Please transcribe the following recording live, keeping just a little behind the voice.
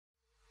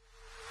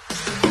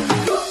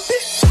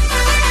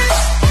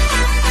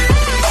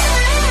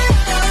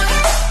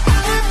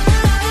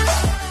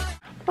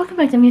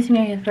back to Miss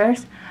Mary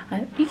first.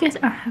 You guys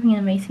are having an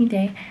amazing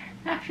day,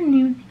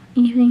 afternoon,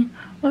 evening,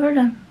 whatever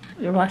time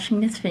you're watching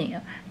this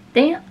video.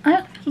 Today,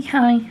 I'll be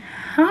counting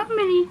how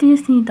many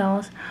Disney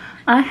dolls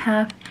I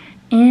have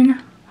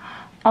in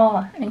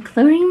all,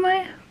 including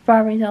my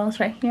Barbie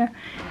dolls right here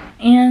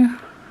and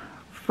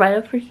right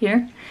over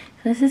here.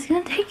 This is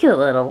going to take a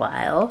little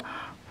while,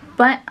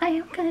 but I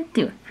am going to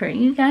do it for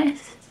you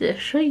guys to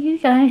show you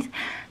guys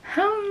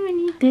how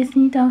many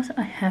Disney dolls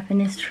I have in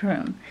this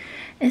room.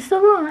 It's a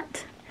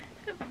lot,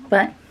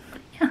 but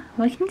yeah,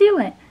 we can do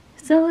it.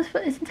 So let's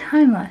put it in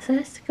time lapse. So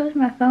let's go to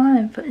my phone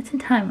and put it in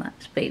time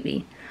lapse,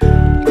 baby.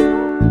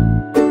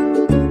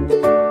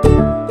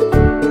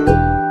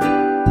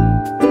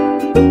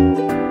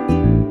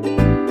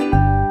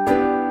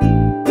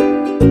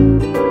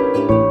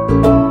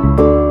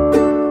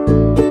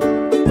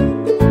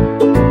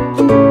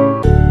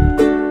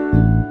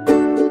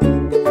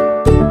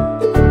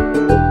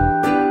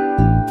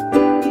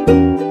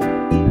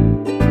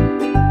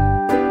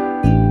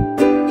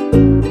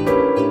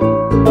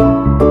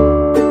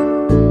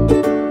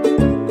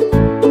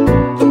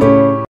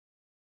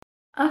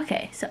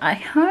 Okay, so I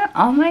count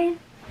all my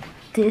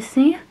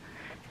Disney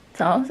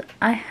dolls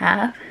I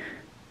have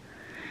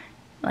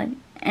like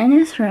in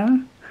this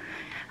room.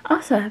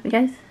 Also, have you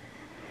guys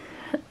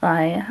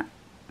like,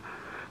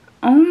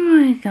 oh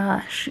my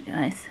gosh,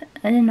 guys,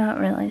 I did not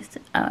realize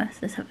I was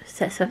this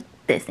obsessed with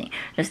Disney.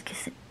 Just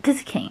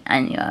kidding.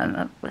 I knew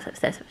I was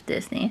obsessed with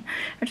Disney.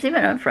 There's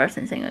even a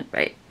Frozen thing like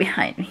right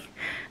behind me,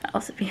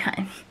 also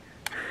behind me.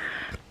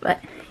 But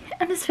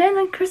and this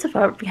family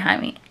Christopher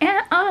behind me,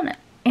 and Anna,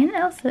 and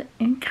Elsa,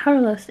 and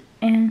Carlos,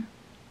 and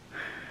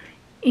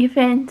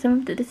even some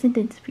of the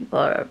Descendants people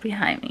are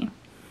behind me.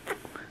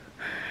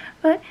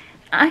 But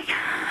I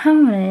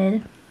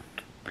counted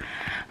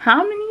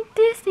how many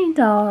Disney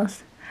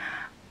dolls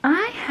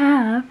I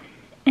have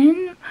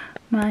in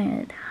my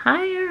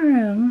entire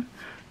room,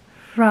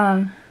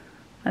 from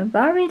my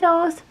Barbie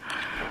dolls,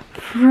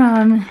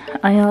 I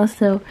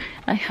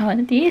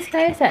counted these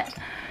guys at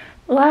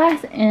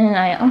last, and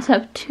I also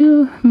have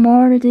 2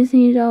 more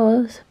Disney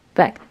dolls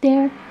back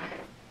there,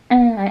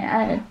 and I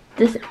added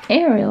this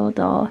Ariel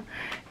doll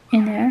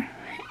in there,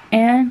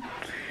 and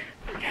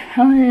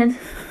counted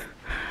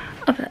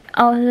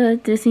all the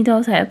Disney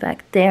dolls I have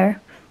back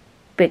there,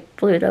 Big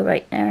Pluto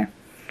right there,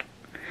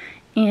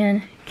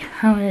 and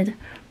counted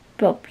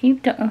Bo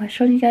Peep. Don't know if I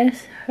showed you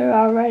guys her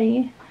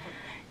already.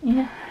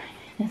 Yeah,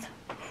 this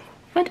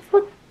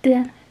wonderful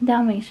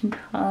Dalmatian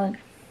dog,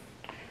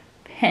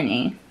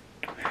 Penny.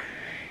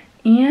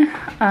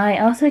 Yeah, I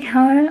also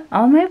counted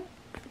all my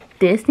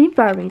Disney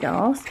Barbie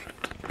dolls,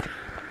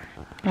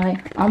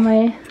 like all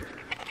my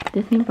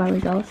Disney Barbie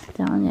dolls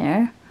down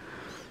there,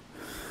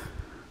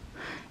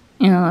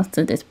 and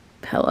also this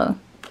pillow.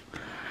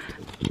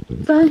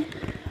 But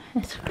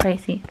it's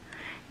crazy.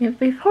 And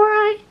before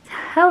I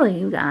tell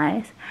you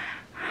guys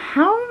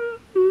how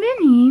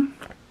many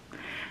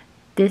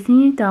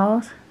Disney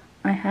dolls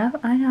I have,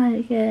 I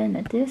gotta get in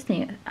a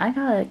Disney. I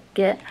gotta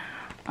get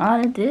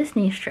on a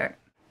Disney shirt.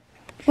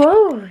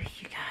 Whoa,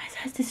 you guys,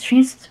 I just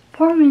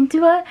transformed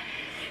into a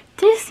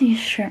Disney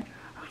shirt.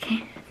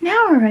 Okay,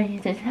 now I'm ready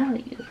to tell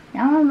you.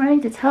 Now I'm ready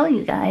to tell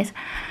you guys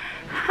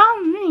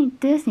how many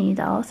Disney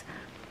dolls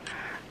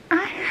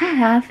I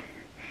have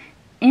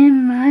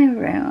in my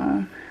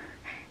room.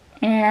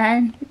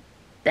 And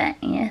the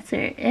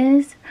answer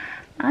is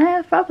I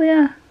have probably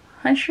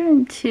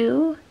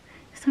 102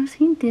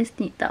 something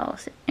Disney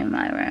dolls in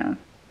my room.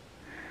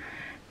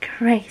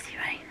 Crazy,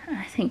 right?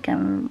 I think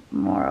I'm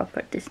more of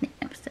a Disney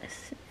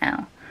obsessed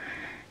now.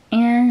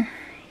 And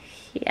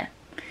yeah,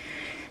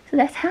 so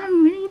that's how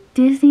many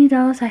Disney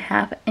dolls I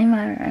have in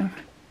my room.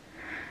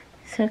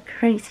 So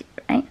crazy,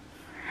 right?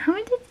 How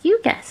many did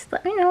you guess?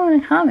 Let me know in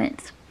the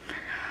comments.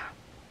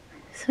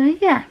 So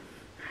yeah,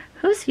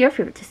 who's your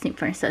favorite Disney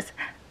princess?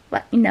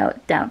 Let me know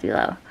down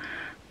below.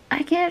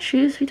 I can't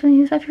choose between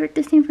who's my favorite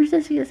Disney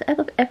princess because I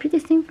love every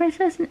Disney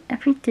princess and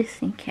every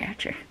Disney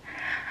character.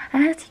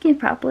 As you can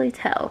probably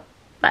tell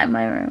by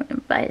my room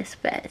and by this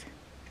bed.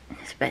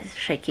 This bed is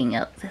shaking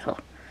a little.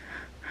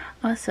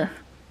 Also,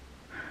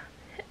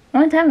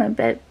 one time my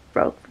bed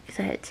broke because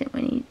I had too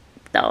many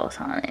dolls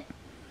on it.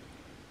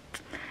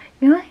 If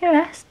you want to hear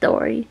that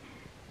story,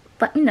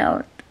 let me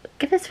know.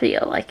 Give this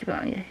video a like if you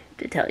want me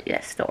to tell you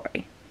that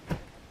story.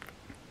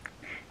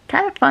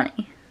 Kind of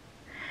funny.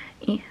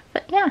 Yeah,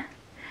 but yeah.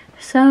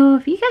 So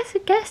if you guys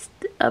have guessed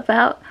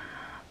about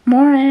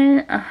more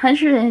than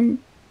 100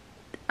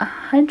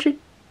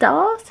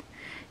 dolls,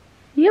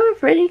 you were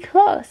pretty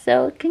close,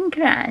 so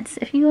congrats.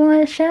 If you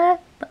want to shout,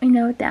 let me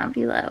know down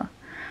below,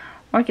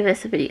 or give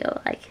this a video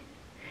a like.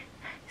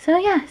 So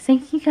yeah,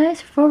 thank you guys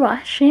for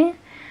watching,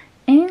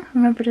 and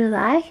remember to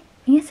like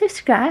and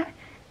subscribe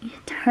and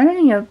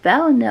turn your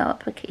bell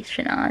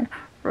notification on,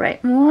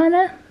 right,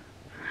 Moana?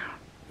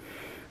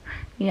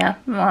 Yeah,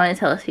 Moana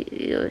tells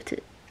you to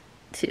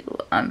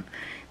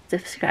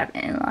subscribe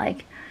and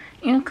like,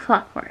 and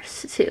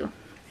Clockworks too.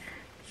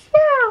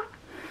 Yeah,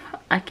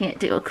 I can't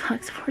do a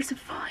Clockworks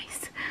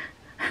voice.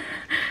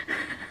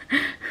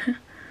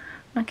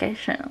 Okay, I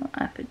shouldn't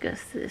laugh because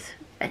this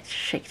it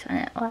shakes when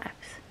it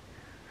laughs.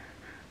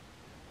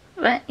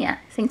 But yeah,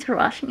 thanks for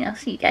watching. I'll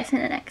see you guys in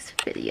the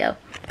next video.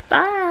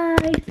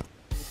 Bye!